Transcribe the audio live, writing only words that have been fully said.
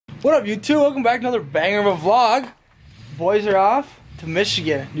What up, YouTube? Welcome back to another banger of a vlog. Boys are off to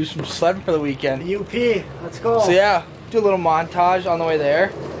Michigan, do some sledding for the weekend. UP, let's go. So yeah, do a little montage on the way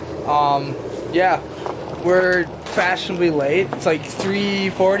there. Yeah, we're fashionably late. It's like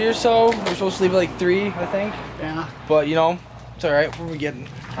 3:40 or so. We're supposed to leave at like 3, I think. Yeah. But you know, it's all right. We're getting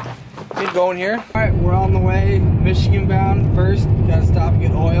going here. All right, we're on the way, Michigan bound. First, gotta stop and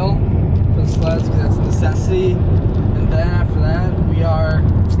get oil for the sleds because that's a necessity. And then after that, we are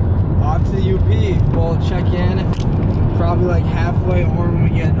off to the UP. We'll check in probably like halfway, or when we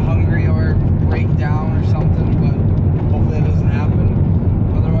get hungry or break down or something. But hopefully that doesn't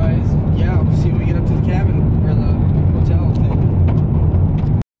happen. Otherwise, yeah, we'll see when we get up to the cabin or the hotel thing.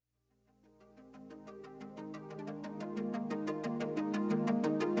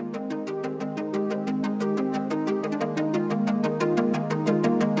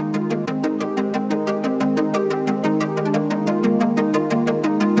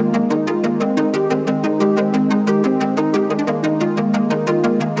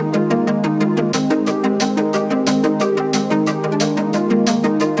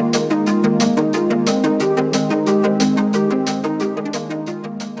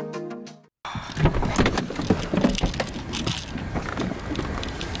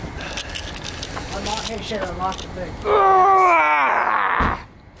 Hey, shit, I lost the thing.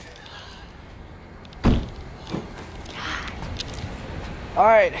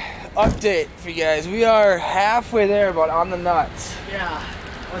 Alright, update for you guys. We are halfway there, but on the nuts. Yeah.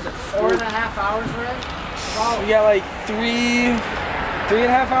 Was it 4.5 hours, right? We got like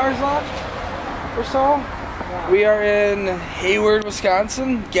 3.5 hours left or so. Yeah. We are in Hayward,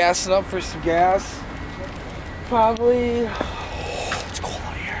 Wisconsin, gassing up for some gas. Probably, it's cold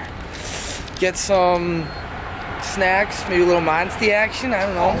out here. Get some snacks, maybe a little Monsty action. I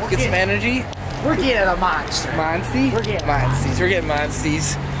don't know. Get some energy. We're getting a monster. Monsty? We're getting Monsties. We're getting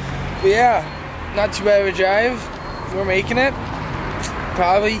Monsties. But yeah, not too bad of a drive. We're making it.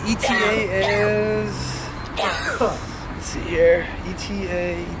 Probably ETA is, let's see here,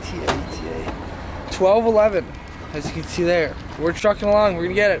 ETA, 12:11, as you can see there. We're trucking along, we're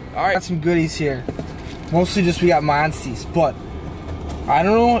gonna get it. All right, got some goodies here. Mostly just we got Monsties, but I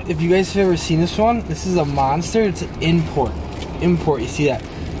don't know if you guys have ever seen this one. This is a monster, it's an import. You see that?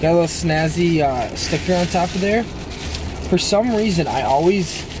 Got a little snazzy sticker on top of there. For some reason, I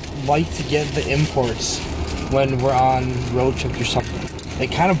always like to get the imports when we're on road trips or something. They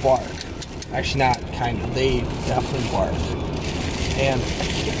kind of bark. Actually, not kind of. They definitely bark. And I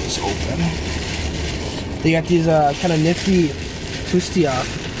can get this open. They got these kind of nifty, twisty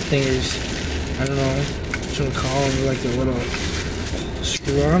thingers. I don't know what you want to call them. They're like a little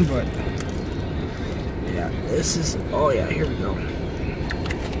screw on, but yeah, this is. Oh yeah, here we go.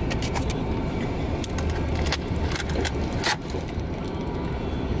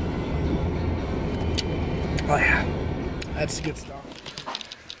 Oh yeah, that's good stuff.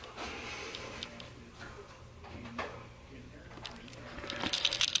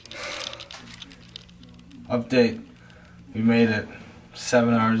 Update. We made it.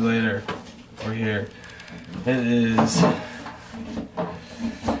 7 hours later, we're here. It is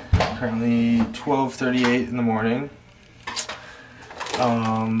currently 12:38 in the morning.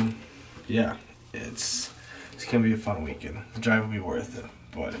 Yeah, it's gonna be a fun weekend. The drive will be worth it,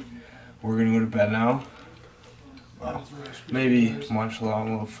 but we're gonna go to bed now. Well, maybe munch along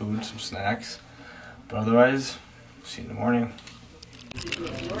a little food, some snacks, but otherwise, see you in the morning.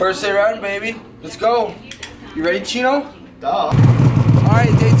 First day ride, baby. Let's go. You ready, Chino? Duh.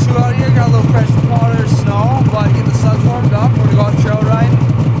 Alright, day 2 out here. Got a little fresh water, snow, but get the sleds warmed up. We're gonna go on trail ride,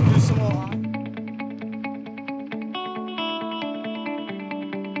 do some little.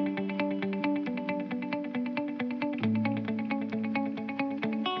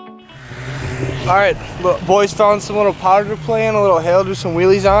 Alright, boys found some little powder to play in, a little hill, do some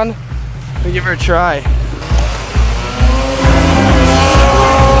wheelies on. Let me give her a try.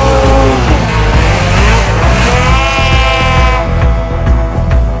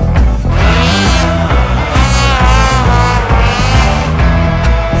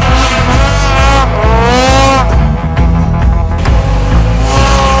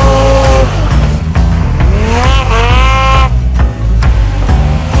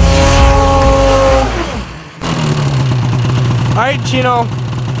 Alright, Chino,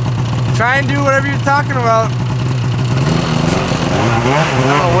 try and do whatever you're talking about. I don't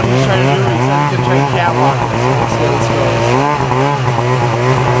know what he's trying to do. He's gonna try to catwalk. Let's see how this goes.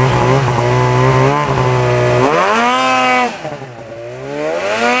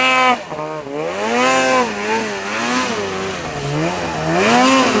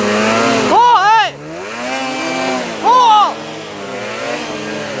 Oh, hey! Oh!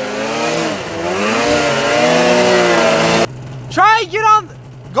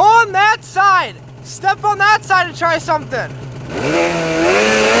 wanted to try something.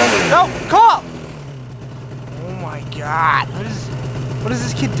 No, call. Oh my God, what is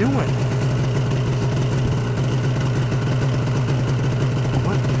this kid doing?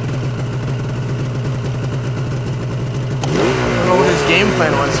 What? I don't know what his game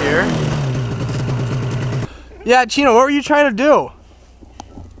plan was here. Yeah, Chino, what were you trying to do?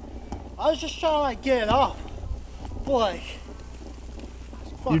 I was just trying to like get it up. But like,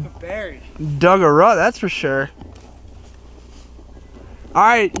 it's fucking buried. Dug a rut, that's for sure.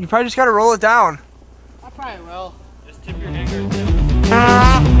 Alright, you probably just gotta roll it down. I probably will. Just tip your hanger.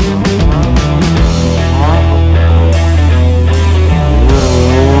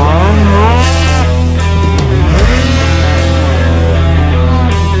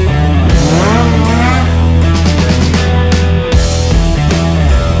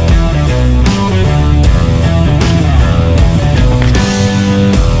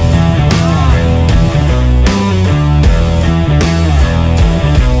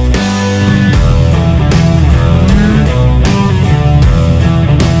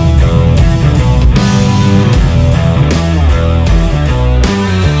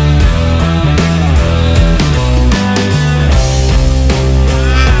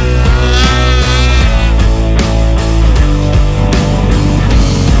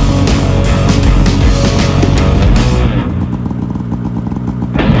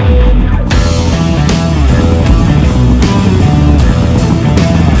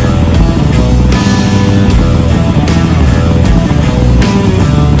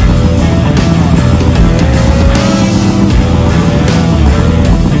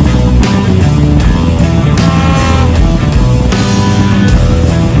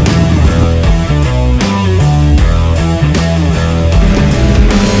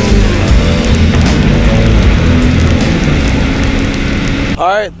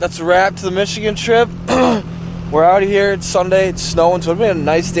 Alright, that's a wrap to the Michigan trip. We're out of here, it's Sunday, it's snowing, so it would have been a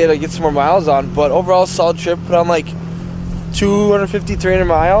nice day to get some more miles on, but overall solid trip, put on like 250, 300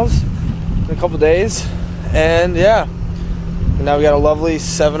 miles in a couple days, and yeah. And now we got a lovely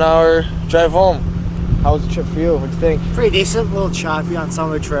 7-hour drive home. How was the trip for you? What'd you think? Pretty decent, a little choppy on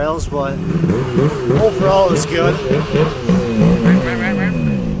some of the trails, but overall it was good.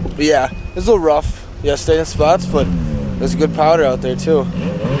 But yeah, it was a little rough yesterday in spots, but there's good powder out there too.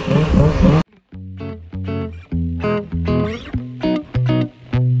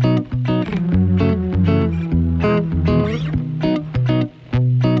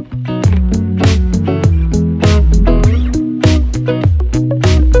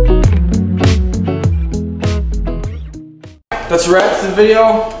 That's a wrap to the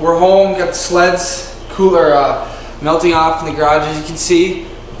video. We're home, got the sleds, cooler melting off in the garage as you can see.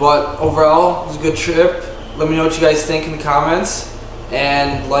 But overall, it was a good trip. Let me know what you guys think in the comments.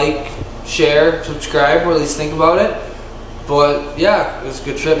 And like, share, subscribe, or at least think about it. But yeah, it was a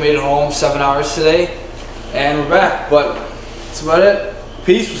good trip. Made it home, 7 hours today. And we're back. But that's about it.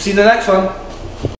 Peace. We'll see you in the next one.